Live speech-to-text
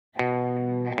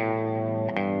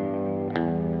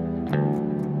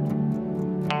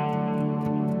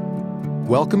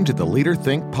Welcome to the Leader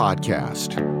Think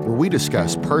podcast, where we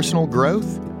discuss personal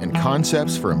growth and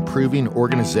concepts for improving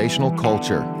organizational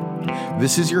culture.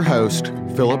 This is your host,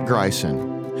 Philip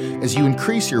Greisen. As you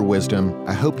increase your wisdom,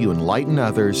 I hope you enlighten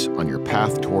others on your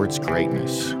path towards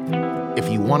greatness.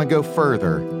 If you want to go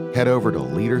further, head over to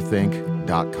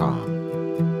leaderthink.com.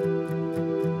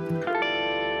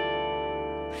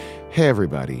 Hey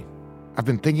everybody, I've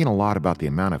been thinking a lot about the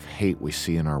amount of hate we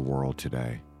see in our world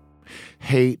today.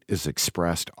 Hate is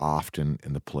expressed often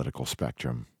in the political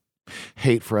spectrum.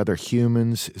 Hate for other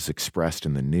humans is expressed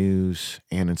in the news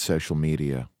and in social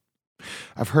media.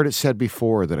 I've heard it said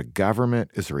before that a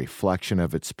government is a reflection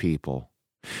of its people.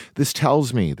 This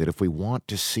tells me that if we want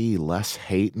to see less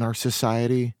hate in our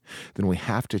society, then we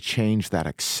have to change that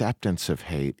acceptance of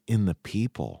hate in the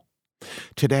people.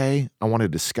 Today, I want to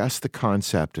discuss the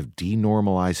concept of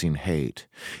denormalizing hate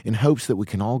in hopes that we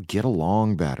can all get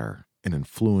along better and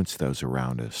influence those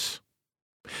around us.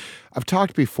 I've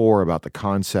talked before about the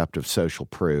concept of social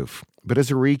proof, but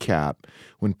as a recap,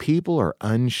 when people are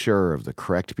unsure of the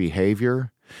correct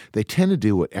behavior, they tend to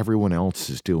do what everyone else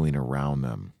is doing around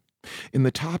them. In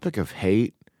the topic of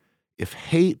hate, if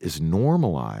hate is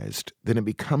normalized, then it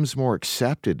becomes more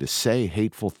accepted to say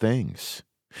hateful things.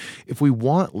 If we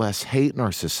want less hate in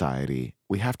our society,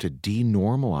 we have to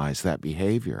denormalize that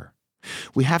behavior.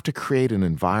 We have to create an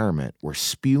environment where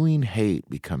spewing hate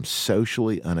becomes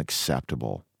socially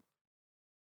unacceptable.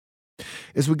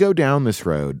 As we go down this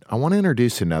road, I want to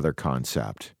introduce another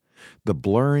concept, the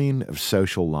blurring of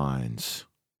social lines.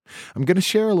 I'm going to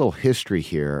share a little history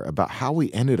here about how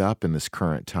we ended up in this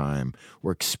current time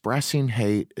where expressing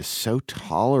hate is so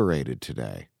tolerated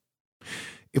today.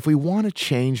 If we want to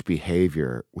change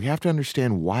behavior, we have to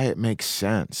understand why it makes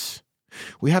sense.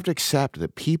 We have to accept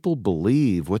that people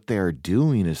believe what they are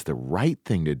doing is the right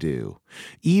thing to do,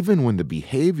 even when the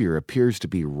behavior appears to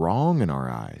be wrong in our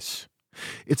eyes.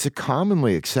 It's a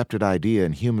commonly accepted idea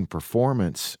in human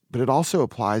performance, but it also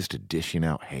applies to dishing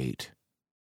out hate.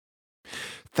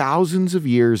 Thousands of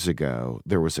years ago,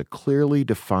 there was a clearly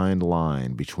defined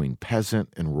line between peasant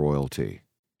and royalty.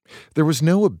 There was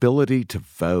no ability to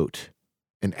vote,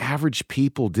 and average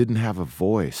people didn't have a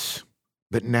voice.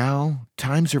 But now,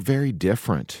 times are very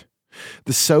different.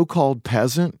 The so-called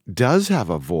peasant does have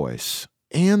a voice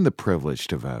and the privilege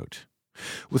to vote.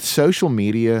 With social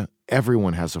media,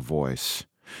 everyone has a voice.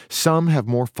 Some have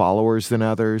more followers than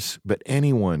others, but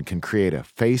anyone can create a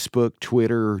Facebook,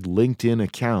 Twitter, or LinkedIn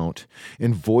account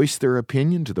and voice their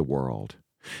opinion to the world.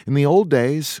 In the old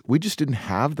days, we just didn't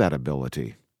have that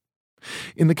ability.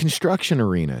 In the construction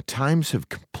arena, times have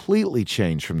completely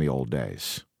changed from the old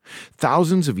days.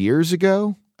 Thousands of years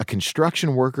ago, a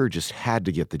construction worker just had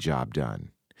to get the job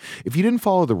done. If you didn't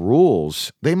follow the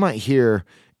rules, they might hear,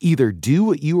 either do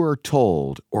what you are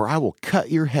told or I will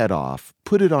cut your head off,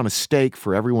 put it on a stake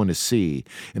for everyone to see,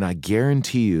 and I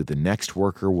guarantee you the next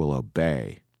worker will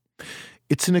obey.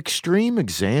 It's an extreme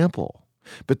example,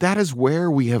 but that is where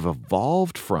we have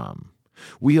evolved from.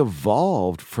 We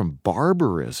evolved from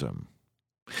barbarism.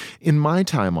 In my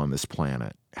time on this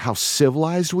planet, how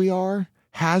civilized we are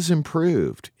has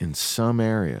improved in some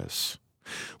areas.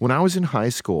 When I was in high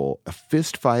school, a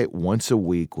fist fight once a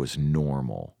week was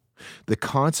normal. The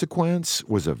consequence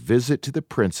was a visit to the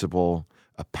principal,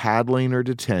 a paddling or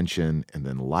detention, and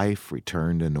then life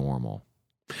returned to normal.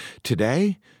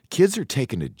 Today, kids are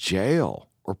taken to jail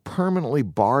or permanently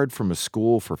barred from a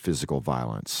school for physical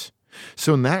violence.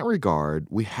 So in that regard,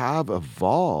 we have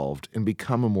evolved and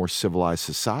become a more civilized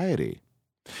society.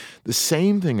 The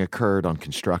same thing occurred on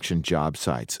construction job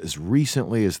sites as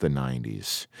recently as the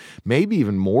 90s, maybe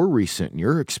even more recent in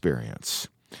your experience.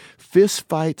 Fist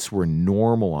fights were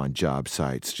normal on job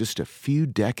sites just a few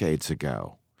decades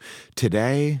ago.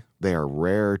 Today, they are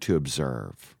rare to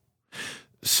observe.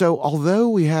 So although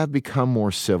we have become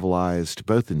more civilized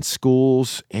both in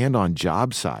schools and on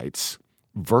job sites,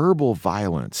 verbal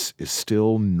violence is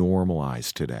still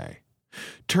normalized today.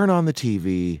 Turn on the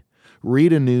TV,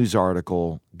 read a news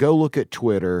article, go look at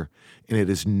Twitter, and it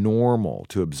is normal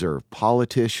to observe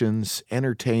politicians,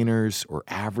 entertainers, or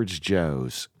average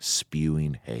Joes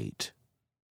spewing hate.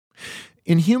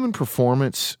 In human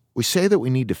performance, we say that we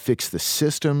need to fix the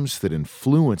systems that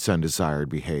influence undesired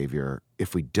behavior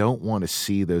if we don't want to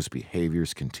see those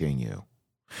behaviors continue.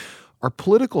 Our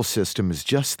political system is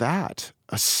just that,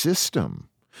 a system.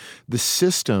 The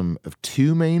system of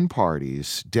two main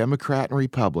parties, Democrat and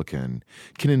Republican,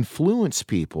 can influence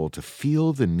people to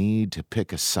feel the need to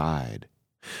pick a side.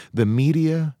 The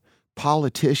media,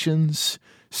 politicians,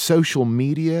 social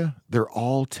media, they're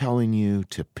all telling you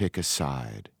to pick a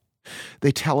side.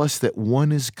 They tell us that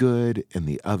one is good and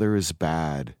the other is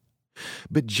bad.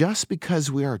 But just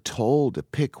because we are told to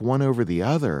pick one over the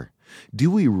other,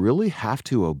 do we really have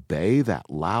to obey that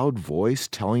loud voice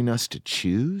telling us to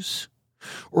choose?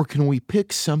 Or can we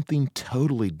pick something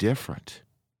totally different?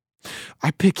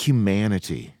 I pick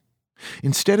humanity.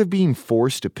 Instead of being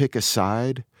forced to pick a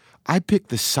side, I pick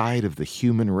the side of the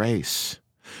human race.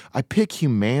 I pick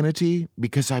humanity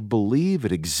because I believe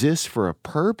it exists for a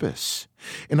purpose,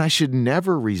 and I should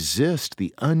never resist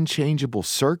the unchangeable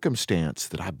circumstance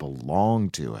that I belong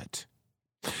to it.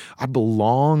 I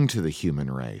belong to the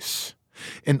human race,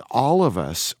 and all of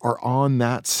us are on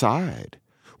that side,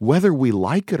 whether we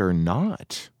like it or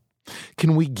not.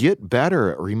 Can we get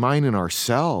better at reminding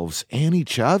ourselves and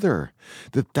each other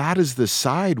that that is the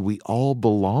side we all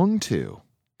belong to?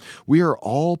 We are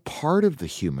all part of the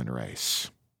human race.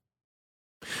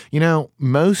 You know,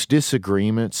 most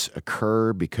disagreements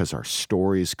occur because our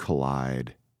stories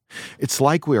collide. It's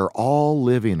like we are all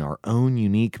living our own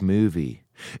unique movie,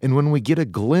 and when we get a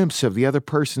glimpse of the other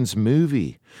person's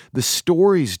movie, the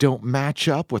stories don't match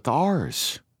up with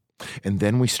ours. And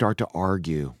then we start to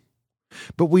argue.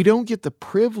 But we don't get the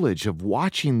privilege of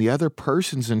watching the other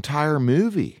person's entire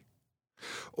movie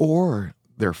or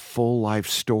their full life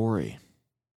story.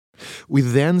 We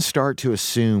then start to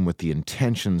assume what the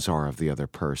intentions are of the other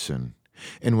person.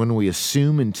 And when we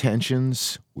assume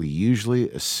intentions, we usually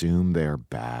assume they're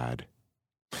bad.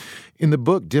 In the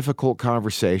book Difficult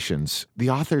Conversations, the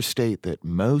authors state that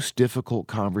most difficult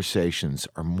conversations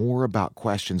are more about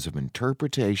questions of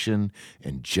interpretation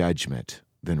and judgment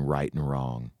than right and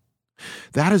wrong.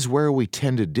 That is where we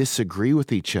tend to disagree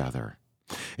with each other.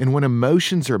 And when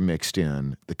emotions are mixed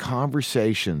in, the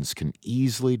conversations can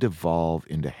easily devolve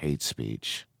into hate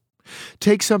speech.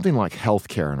 Take something like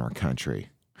healthcare in our country.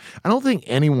 I don't think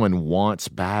anyone wants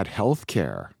bad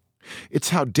healthcare. It's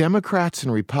how Democrats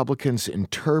and Republicans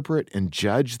interpret and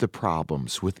judge the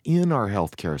problems within our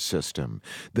healthcare system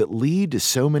that lead to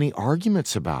so many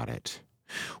arguments about it.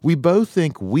 We both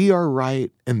think we are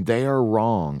right and they are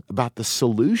wrong about the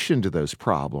solution to those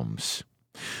problems.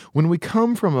 When we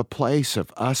come from a place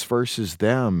of us versus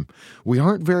them, we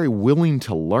aren't very willing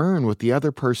to learn what the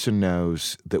other person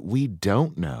knows that we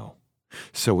don't know.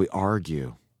 So we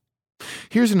argue.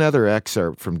 Here's another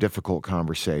excerpt from Difficult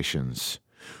Conversations.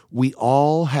 We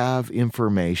all have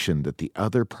information that the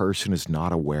other person is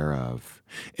not aware of,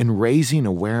 and raising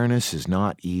awareness is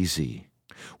not easy.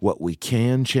 What we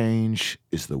can change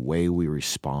is the way we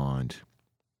respond.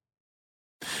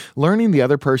 Learning the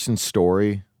other person's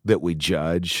story that we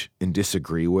judge and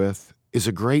disagree with is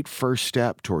a great first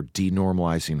step toward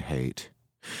denormalizing hate.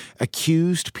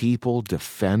 Accused people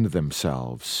defend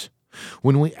themselves.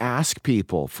 When we ask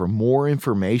people for more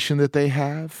information that they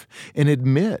have and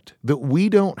admit that we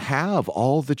don't have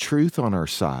all the truth on our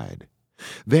side,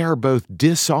 they are both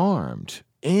disarmed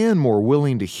and more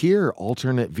willing to hear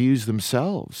alternate views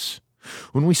themselves.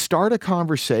 When we start a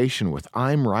conversation with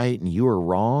 "I'm right and you are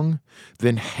wrong,"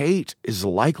 then hate is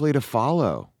likely to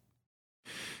follow.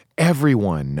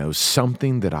 Everyone knows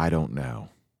something that I don't know.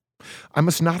 I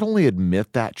must not only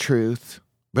admit that truth,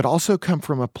 but also come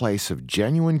from a place of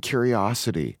genuine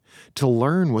curiosity to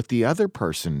learn what the other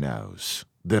person knows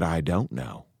that I don't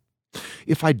know.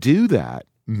 If I do that,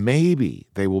 maybe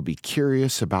they will be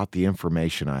curious about the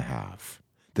information I have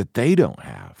that they don't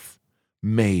have.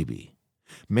 Maybe.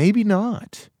 Maybe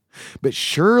not. But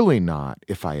surely not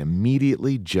if I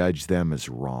immediately judge them as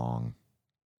wrong.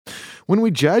 When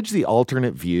we judge the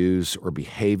alternate views or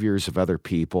behaviors of other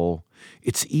people,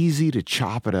 it's easy to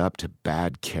chop it up to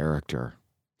bad character.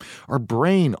 Our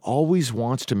brain always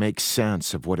wants to make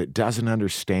sense of what it doesn't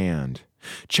understand.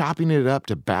 Chopping it up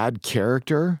to bad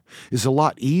character is a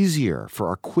lot easier for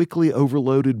our quickly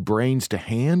overloaded brains to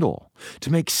handle,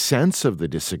 to make sense of the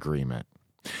disagreement.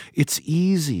 It's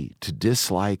easy to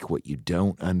dislike what you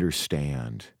don't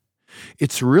understand.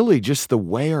 It's really just the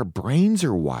way our brains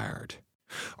are wired.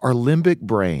 Our limbic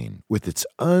brain, with its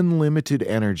unlimited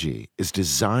energy, is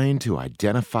designed to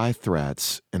identify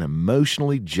threats and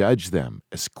emotionally judge them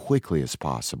as quickly as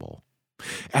possible.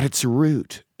 At its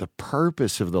root, the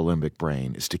purpose of the limbic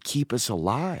brain is to keep us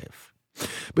alive.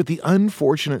 But the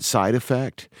unfortunate side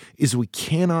effect is we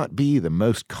cannot be the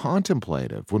most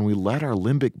contemplative when we let our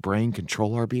limbic brain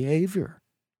control our behavior.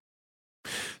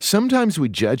 Sometimes we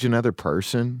judge another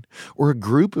person or a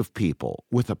group of people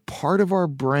with a part of our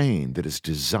brain that is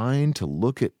designed to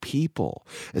look at people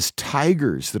as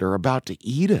tigers that are about to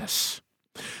eat us.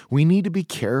 We need to be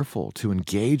careful to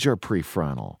engage our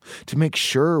prefrontal to make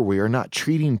sure we are not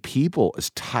treating people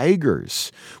as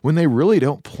tigers when they really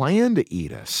don't plan to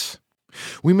eat us.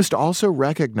 We must also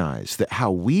recognize that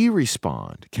how we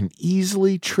respond can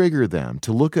easily trigger them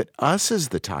to look at us as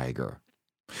the tiger.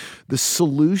 The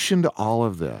solution to all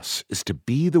of this is to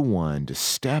be the one to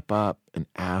step up and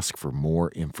ask for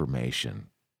more information.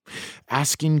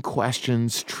 Asking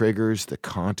questions triggers the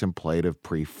contemplative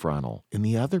prefrontal in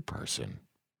the other person.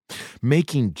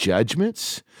 Making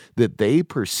judgments that they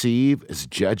perceive as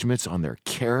judgments on their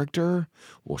character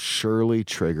will surely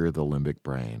trigger the limbic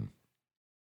brain.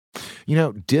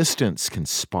 Distance can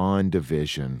spawn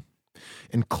division,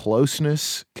 and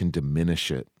closeness can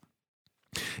diminish it.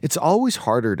 It's always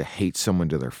harder to hate someone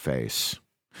to their face.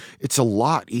 It's a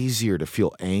lot easier to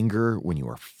feel anger when you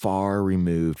are far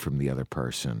removed from the other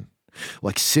person,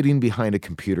 like sitting behind a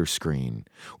computer screen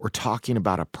or talking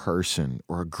about a person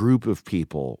or a group of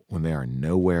people when they are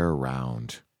nowhere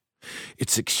around.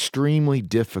 It's extremely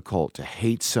difficult to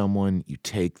hate someone you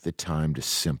take the time to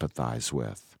sympathize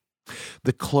with.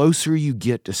 The closer you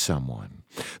get to someone,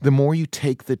 the more you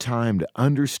take the time to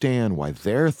understand why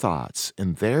their thoughts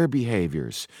and their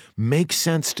behaviors make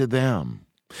sense to them,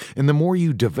 and the more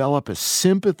you develop a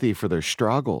sympathy for their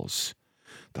struggles,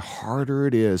 the harder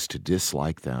it is to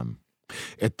dislike them.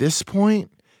 At this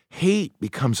point, hate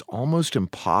becomes almost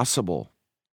impossible.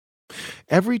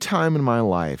 Every time in my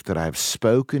life that I have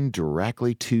spoken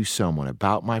directly to someone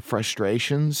about my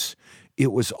frustrations,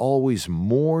 it was always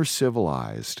more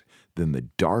civilized than the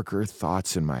darker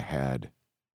thoughts in my head.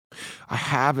 I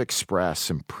have expressed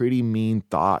some pretty mean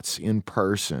thoughts in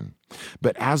person,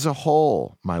 but as a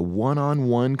whole, my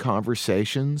one-on-one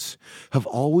conversations have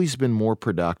always been more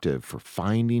productive for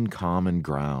finding common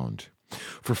ground,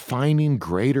 for finding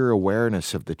greater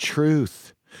awareness of the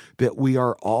truth that we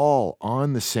are all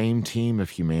on the same team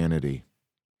of humanity.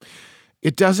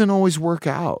 It doesn't always work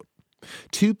out.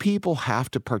 Two people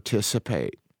have to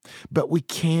participate. But we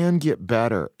can get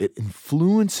better at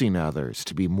influencing others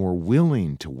to be more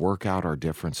willing to work out our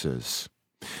differences.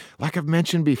 Like I've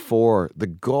mentioned before, the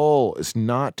goal is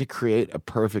not to create a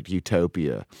perfect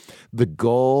utopia. The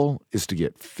goal is to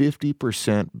get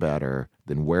 50% better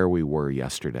than where we were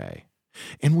yesterday.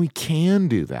 And we can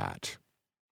do that.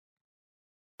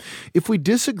 If we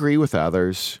disagree with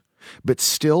others, but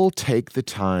still take the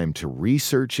time to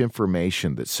research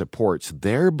information that supports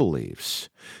their beliefs,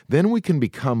 then we can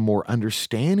become more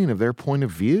understanding of their point of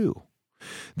view.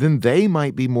 Then they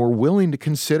might be more willing to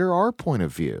consider our point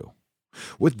of view.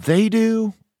 What they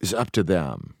do is up to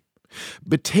them.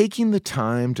 But taking the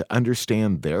time to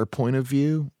understand their point of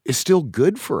view is still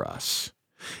good for us,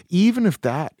 even if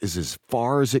that is as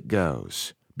far as it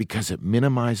goes, because it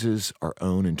minimizes our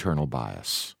own internal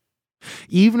bias.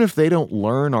 Even if they don't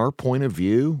learn our point of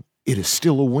view, it is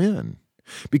still a win,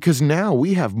 because now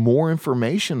we have more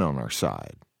information on our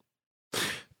side.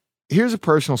 Here's a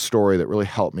personal story that really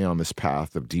helped me on this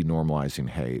path of denormalizing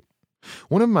hate.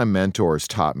 One of my mentors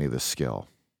taught me this skill.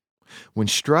 When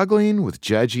struggling with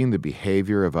judging the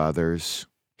behavior of others,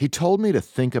 he told me to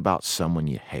think about someone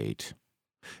you hate.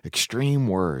 Extreme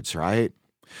words, right?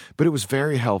 But it was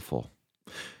very helpful.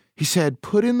 He said,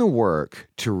 put in the work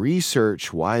to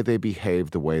research why they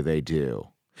behave the way they do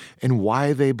and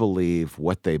why they believe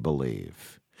what they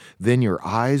believe. Then your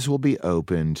eyes will be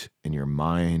opened and your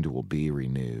mind will be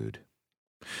renewed.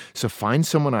 So find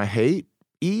someone I hate?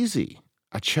 Easy.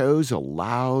 I chose a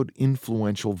loud,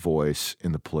 influential voice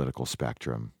in the political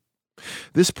spectrum.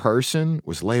 This person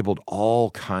was labeled all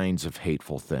kinds of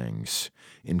hateful things,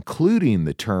 including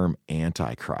the term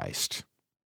Antichrist.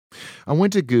 I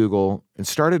went to Google and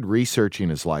started researching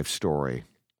his life story.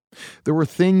 There were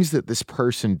things that this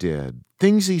person did,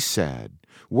 things he said,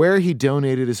 where he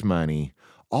donated his money,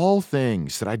 all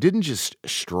things that I didn't just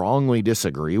strongly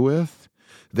disagree with.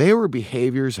 They were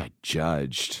behaviors I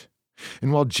judged.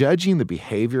 And while judging the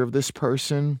behavior of this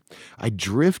person, I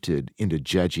drifted into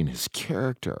judging his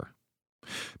character.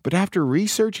 But after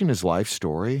researching his life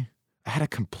story, I had a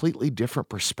completely different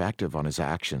perspective on his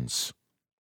actions.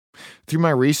 Through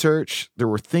my research, there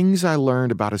were things I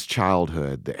learned about his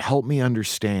childhood that helped me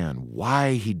understand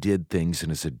why he did things in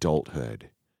his adulthood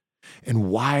and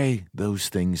why those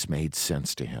things made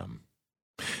sense to him.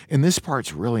 And this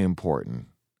part's really important.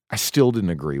 I still didn't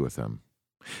agree with him.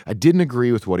 I didn't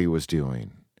agree with what he was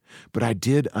doing, but I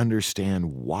did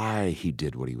understand why he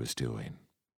did what he was doing.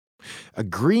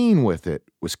 Agreeing with it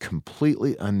was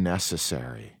completely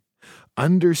unnecessary.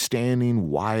 Understanding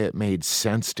why it made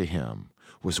sense to him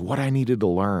was what I needed to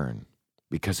learn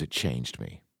because it changed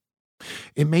me.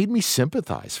 It made me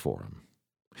sympathize for him.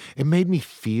 It made me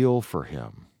feel for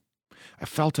him. I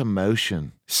felt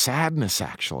emotion, sadness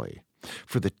actually,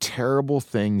 for the terrible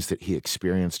things that he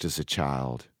experienced as a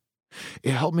child.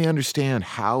 It helped me understand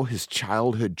how his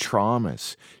childhood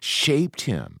traumas shaped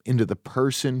him into the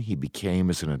person he became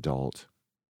as an adult.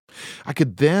 I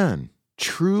could then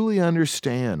truly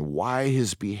understand why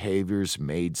his behaviors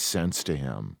made sense to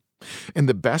him. And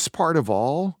the best part of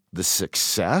all, the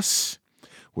success,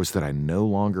 was that I no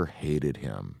longer hated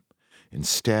him.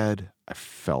 Instead, I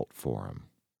felt for him.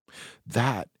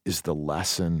 That is the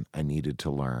lesson I needed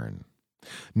to learn.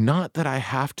 Not that I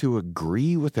have to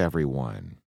agree with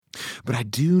everyone, but I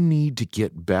do need to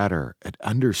get better at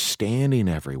understanding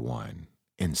everyone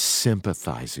and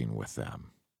sympathizing with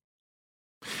them.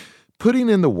 Putting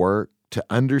in the work to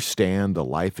understand the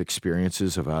life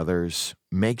experiences of others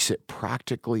makes it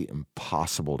practically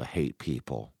impossible to hate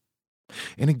people.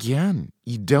 And again,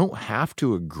 you don't have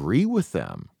to agree with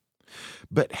them.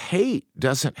 But hate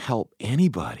doesn't help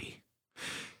anybody.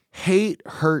 Hate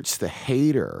hurts the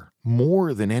hater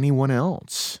more than anyone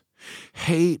else.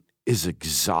 Hate is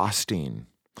exhausting.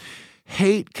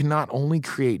 Hate can not only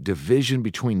create division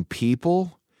between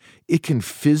people, it can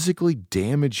physically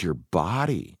damage your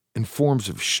body in forms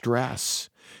of stress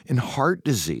and heart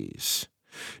disease.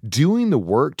 Doing the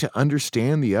work to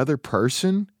understand the other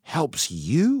person helps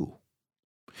you.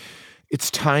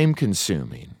 It's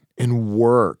time-consuming and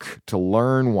work to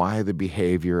learn why the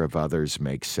behavior of others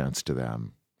makes sense to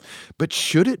them. But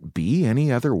should it be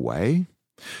any other way?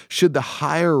 Should the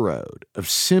higher road of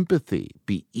sympathy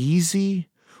be easy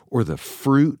or the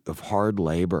fruit of hard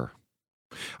labor?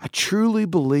 I truly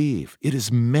believe it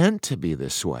is meant to be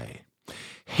this way.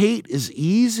 Hate is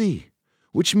easy,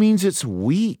 which means it's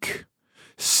weak.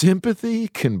 Sympathy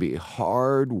can be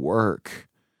hard work,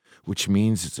 which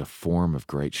means it's a form of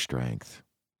great strength.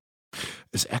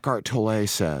 As Eckhart Tolle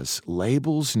says,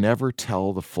 labels never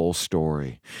tell the full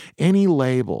story. Any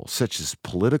label, such as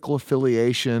political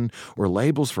affiliation or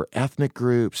labels for ethnic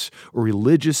groups or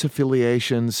religious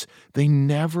affiliations, they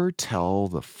never tell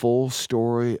the full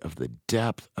story of the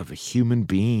depth of a human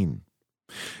being.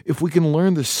 If we can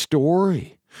learn the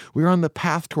story, we're on the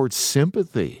path towards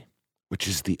sympathy, which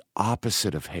is the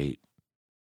opposite of hate.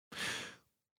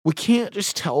 We can't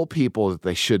just tell people that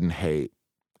they shouldn't hate.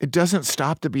 It doesn't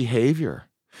stop the behavior.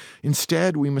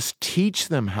 Instead, we must teach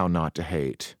them how not to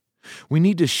hate. We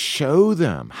need to show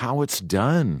them how it's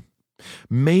done.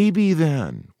 Maybe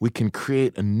then we can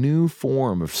create a new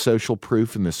form of social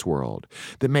proof in this world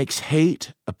that makes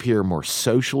hate appear more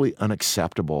socially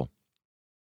unacceptable.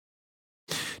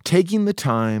 Taking the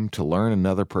time to learn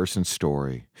another person's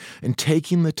story and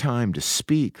taking the time to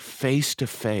speak face to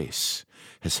face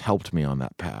has helped me on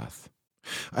that path.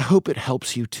 I hope it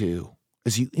helps you too,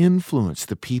 as you influence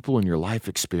the people in your life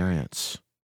experience.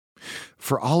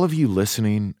 For all of you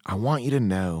listening, I want you to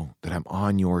know that I'm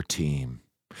on your team.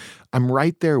 I'm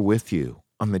right there with you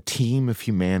on the team of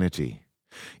humanity.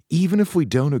 Even if we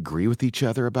don't agree with each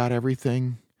other about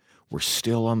everything, we're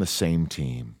still on the same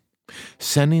team.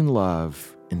 Sending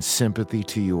love and sympathy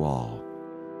to you all.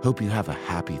 Hope you have a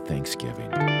happy Thanksgiving.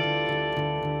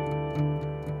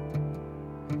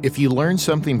 If you learned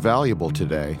something valuable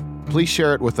today, please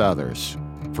share it with others.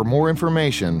 For more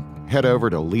information, head over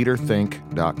to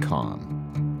leaderthink.com.